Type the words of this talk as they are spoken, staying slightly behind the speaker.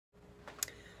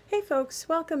Hey folks,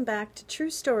 welcome back to True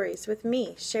Stories with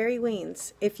me, Sherry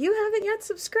Weens. If you haven't yet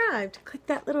subscribed, click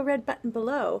that little red button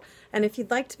below. And if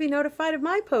you'd like to be notified of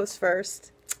my posts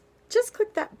first, just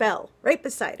click that bell right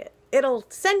beside it. It'll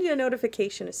send you a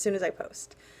notification as soon as I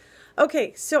post.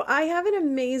 Okay, so I have an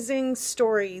amazing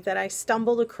story that I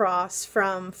stumbled across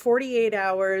from 48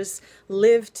 Hours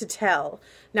Live to Tell.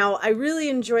 Now, I really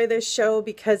enjoy this show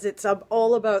because it's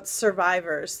all about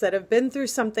survivors that have been through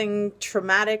something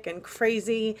traumatic and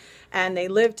crazy, and they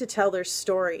live to tell their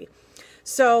story.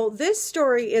 So this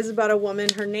story is about a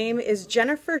woman. Her name is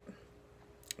Jennifer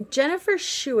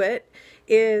Schuett.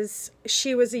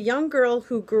 She was a young girl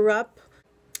who grew up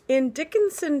in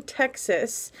Dickinson,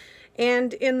 Texas.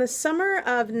 And in the summer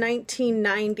of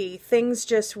 1990, things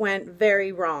just went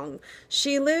very wrong.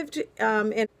 She lived in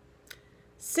a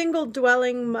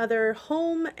single-dwelling mother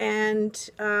home, and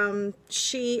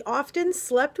she often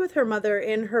slept with her mother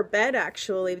in her bed,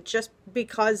 actually, just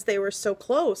because they were so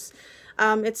close.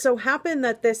 It so happened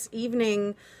that this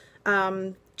evening,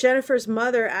 Jennifer's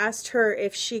mother asked her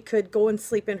if she could go and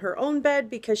sleep in her own bed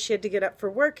because she had to get up for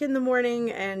work in the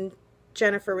morning, and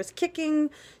Jennifer was kicking.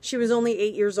 She was only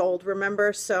 8 years old,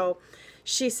 remember? So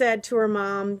she said to her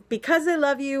mom, "Because I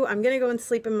love you, I'm going to go and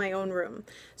sleep in my own room."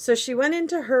 So she went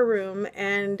into her room,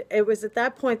 and it was at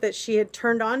that point that she had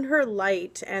turned on her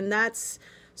light, and that's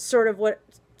sort of what,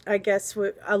 I guess,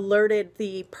 what alerted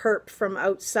the perp from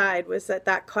outside, was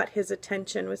that caught his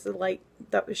attention, was the light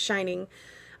that was shining.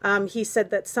 He said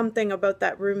that something about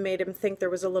that room made him think there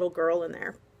was a little girl in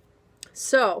there.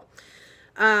 So,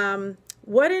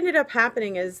 what ended up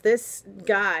happening is this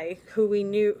guy who we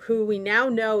now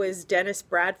know is Dennis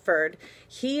Bradford,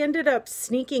 he ended up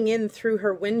sneaking in through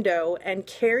her window and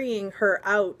carrying her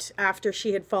out after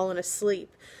she had fallen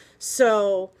asleep.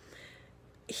 So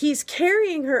he's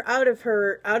carrying her out of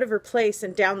her place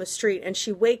and down the street, and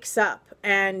she wakes up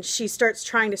and she starts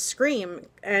trying to scream,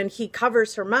 and he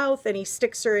covers her mouth and he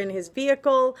sticks her in his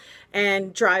vehicle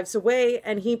and drives away,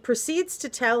 and he proceeds to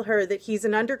tell her that he's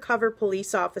an undercover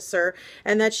police officer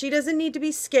and that she doesn't need to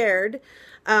be scared,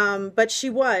 but she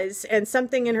was, and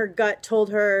something in her gut told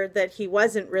her that he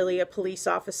wasn't really a police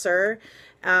officer.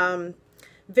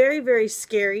 Very, very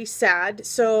scary, sad.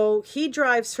 So he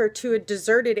drives her to a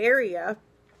deserted area,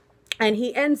 and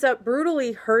he ends up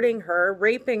brutally hurting her,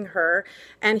 raping her,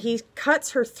 and he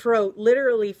cuts her throat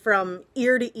literally from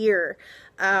ear to ear.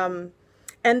 And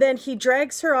then he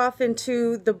drags her off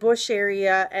into the bush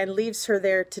area and leaves her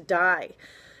there to die.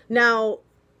 Now,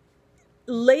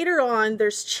 later on,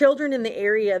 there's children in the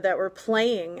area that were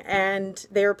playing, and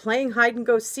they were playing hide and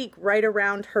go seek right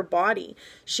around her body.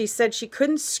 She said she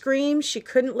couldn't scream, she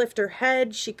couldn't lift her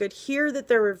head, she could hear that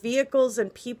there were vehicles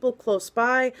and people close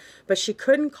by, but she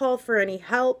couldn't call for any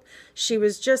help. She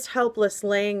was just helpless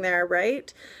laying there,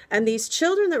 right? And these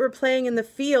children that were playing in the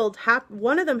field,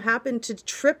 one of them happened to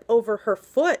trip over her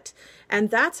foot, and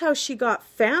that's how she got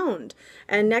found.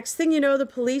 And next thing you know, the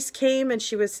police came, and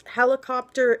she was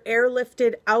helicopter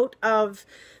airlifted out of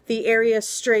the area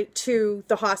straight to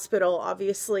the hospital,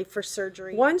 obviously, for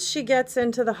surgery. Once she gets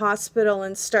into the hospital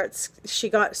and she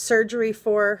got surgery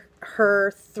for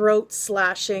her throat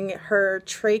slashing, her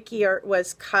trachea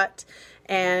was cut,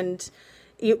 and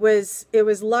it was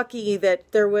lucky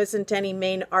that there wasn't any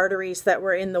main arteries that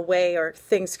were in the way, or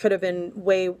things could have been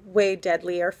way, way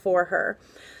deadlier for her.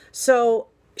 So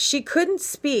she couldn't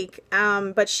speak,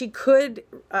 but she could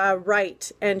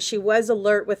write, and she was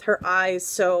alert with her eyes.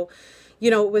 So,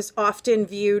 you know, it was often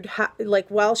viewed like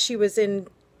while she was in,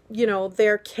 you know,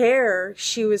 their care,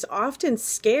 she was often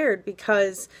scared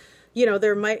because, you know,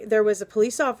 there was a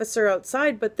police officer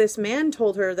outside, but this man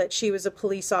told her that she was a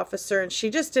police officer, and she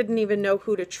just didn't even know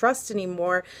who to trust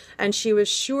anymore. And she was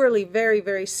surely very,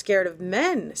 very scared of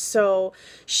men. So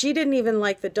she didn't even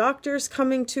like the doctors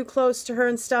coming too close to her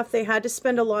and stuff. They had to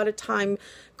spend a lot of time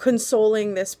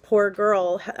consoling this poor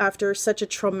girl after such a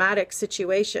traumatic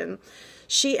situation.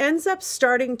 She ends up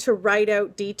starting to write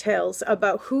out details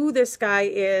about who this guy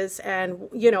is, and,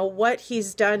 you know, what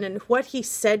he's done and what he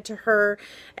said to her.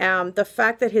 The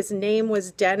fact that his name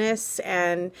was Dennis,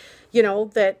 and, you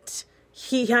know, that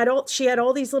she had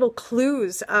all these little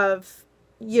clues of,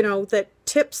 you know, that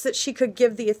tips that she could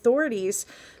give the authorities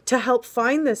to help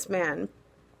find this man.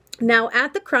 Now,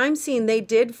 at the crime scene, they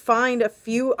did find a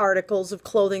few articles of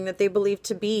clothing that they believed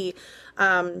to be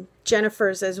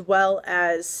Jennifer's, as well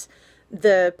as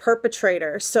the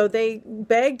perpetrator. So they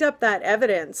bagged up that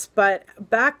evidence, but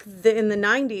back in the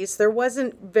 90s, there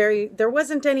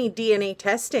wasn't any DNA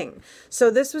testing.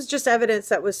 So this was just evidence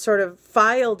that was sort of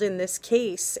filed in this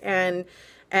case, and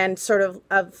and sort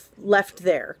of left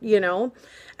there, you know.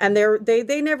 And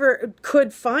they never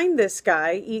could find this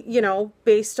guy, you know,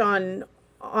 based on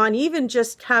even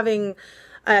just having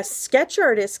a sketch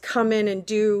artist come in and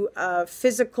do a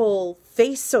physical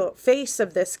face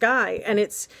of this guy. And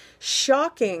it's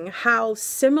shocking how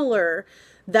similar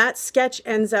that sketch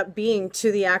ends up being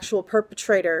to the actual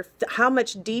perpetrator. How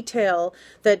much detail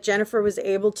that Jennifer was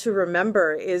able to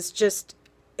remember is just,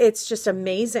 it's just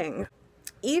amazing.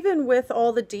 Even with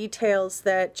all the details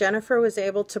that Jennifer was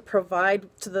able to provide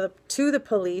to the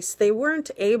police, they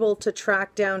weren't able to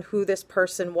track down who this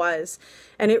person was.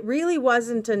 And it really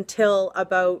wasn't until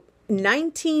about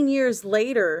 19 years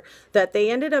later that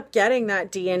they ended up getting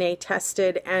that DNA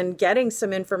tested and getting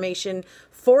some information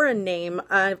for a name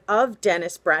of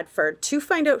Dennis Bradford to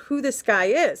find out who this guy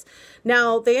is.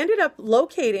 Now, they ended up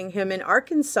locating him in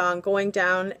Arkansas and going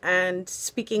down and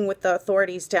speaking with the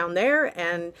authorities down there,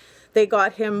 and they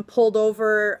got him pulled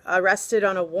over, arrested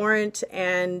on a warrant,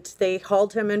 and they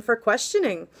hauled him in for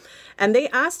questioning. And they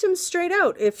asked him straight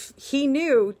out if he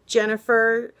knew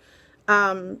Jennifer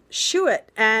Schuett,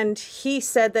 and he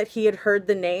said that he had heard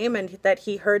the name and that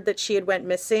he heard that she had went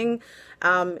missing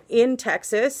in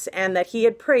Texas and that he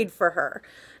had prayed for her.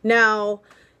 Now,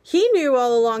 he knew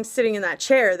all along sitting in that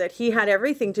chair that he had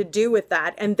everything to do with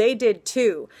that, and they did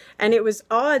too. And it was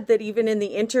odd that even in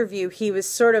the interview, he was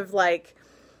sort of like,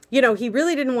 you know, he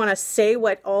really didn't want to say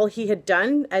what all he had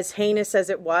done, as heinous as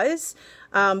it was.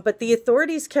 But the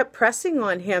authorities kept pressing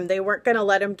on him. They weren't going to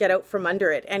let him get out from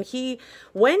under it. And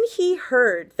when he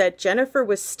heard that Jennifer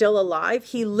was still alive,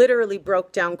 he literally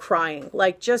broke down crying,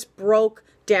 like just broke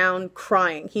down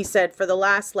crying. He said for the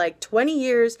last like 20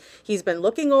 years, he's been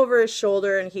looking over his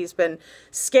shoulder and he's been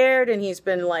scared and he's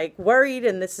been like worried,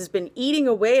 and this has been eating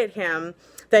away at him,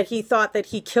 that he thought that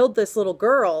he killed this little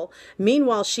girl.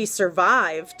 Meanwhile, she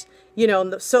survived. You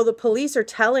know, so the police are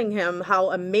telling him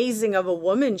how amazing of a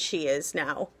woman she is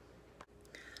now.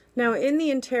 Now, in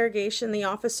the interrogation, the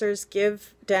officers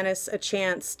give Dennis a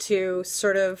chance to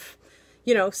sort of,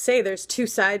 you know, say there's two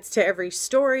sides to every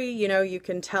story. You know, you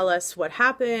can tell us what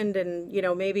happened and, you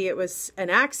know, maybe it was an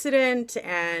accident.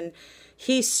 And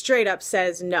he straight up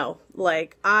says, no,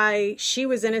 like she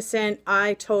was innocent.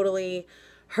 I totally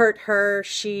hurt her.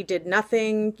 She did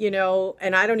nothing, you know,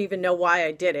 and I don't even know why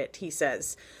I did it, he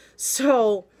says.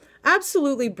 So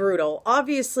absolutely brutal.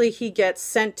 Obviously, he gets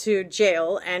sent to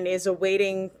jail and is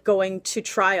awaiting going to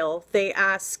trial. They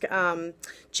ask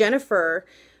Jennifer,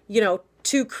 you know,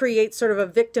 to create sort of a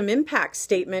victim impact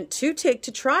statement to take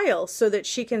to trial so that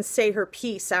she can say her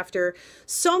piece after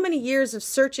so many years of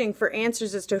searching for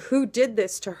answers as to who did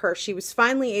this to her. She was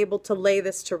finally able to lay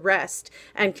this to rest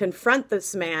and confront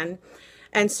this man.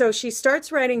 And so she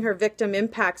starts writing her victim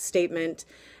impact statement,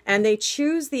 and they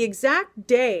choose the exact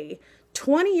day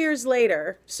 20 years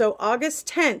later. So August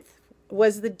 10th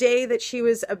was the day that she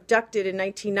was abducted in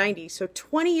 1990. So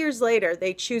 20 years later,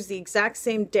 they choose the exact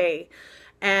same day,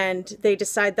 and they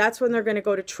decide that's when they're going to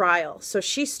go to trial. So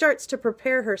she starts to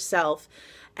prepare herself,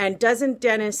 and doesn't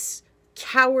Dennis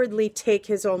cowardly take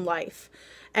his own life?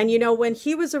 And, you know, when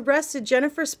he was arrested,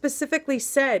 Jennifer specifically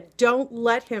said, don't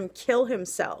let him kill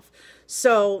himself.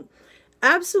 So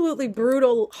absolutely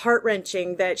brutal,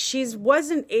 heart-wrenching that she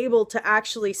wasn't able to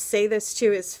actually say this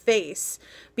to his face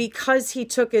because he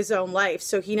took his own life.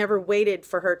 So he never waited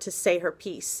for her to say her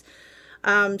piece.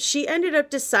 She ended up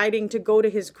deciding to go to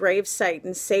his gravesite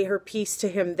and say her piece to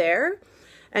him there.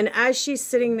 And as she's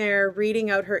sitting there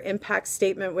reading out her impact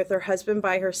statement with her husband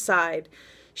by her side,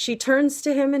 she turns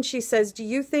to him and she says, do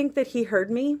you think that he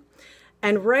heard me?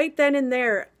 And right then and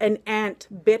there, an ant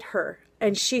bit her.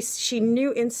 And she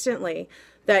knew instantly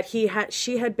that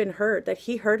she had been heard, that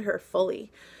he heard her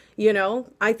fully. You know,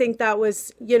 I think that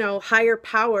was, you know, higher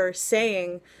power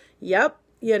saying, yep,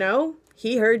 you know,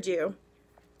 he heard you.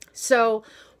 So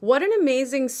what an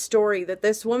amazing story that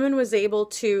this woman was able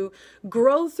to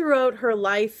grow throughout her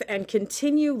life and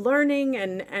continue learning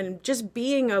and just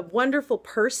being a wonderful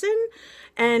person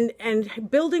and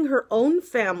building her own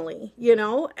family, you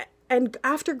know. And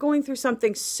after going through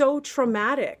something so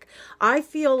traumatic, I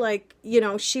feel like, you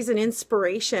know, she's an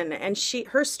inspiration, and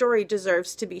her story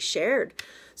deserves to be shared.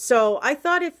 So I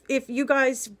thought if you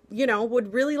guys, you know,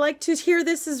 would really like to hear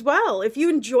this as well, if you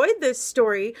enjoyed this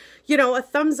story, you know, a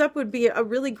thumbs up would be a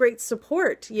really great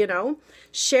support, you know.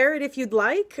 Share it if you'd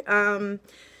like.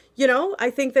 You know, I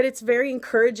think that it's very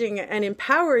encouraging and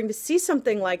empowering to see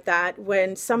something like that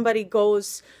when somebody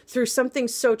goes through something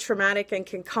so traumatic and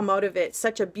can come out of it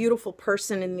such a beautiful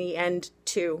person in the end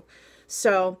too.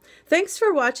 So thanks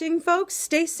for watching, folks.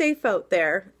 Stay safe out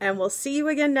there, and we'll see you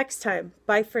again next time.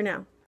 Bye for now.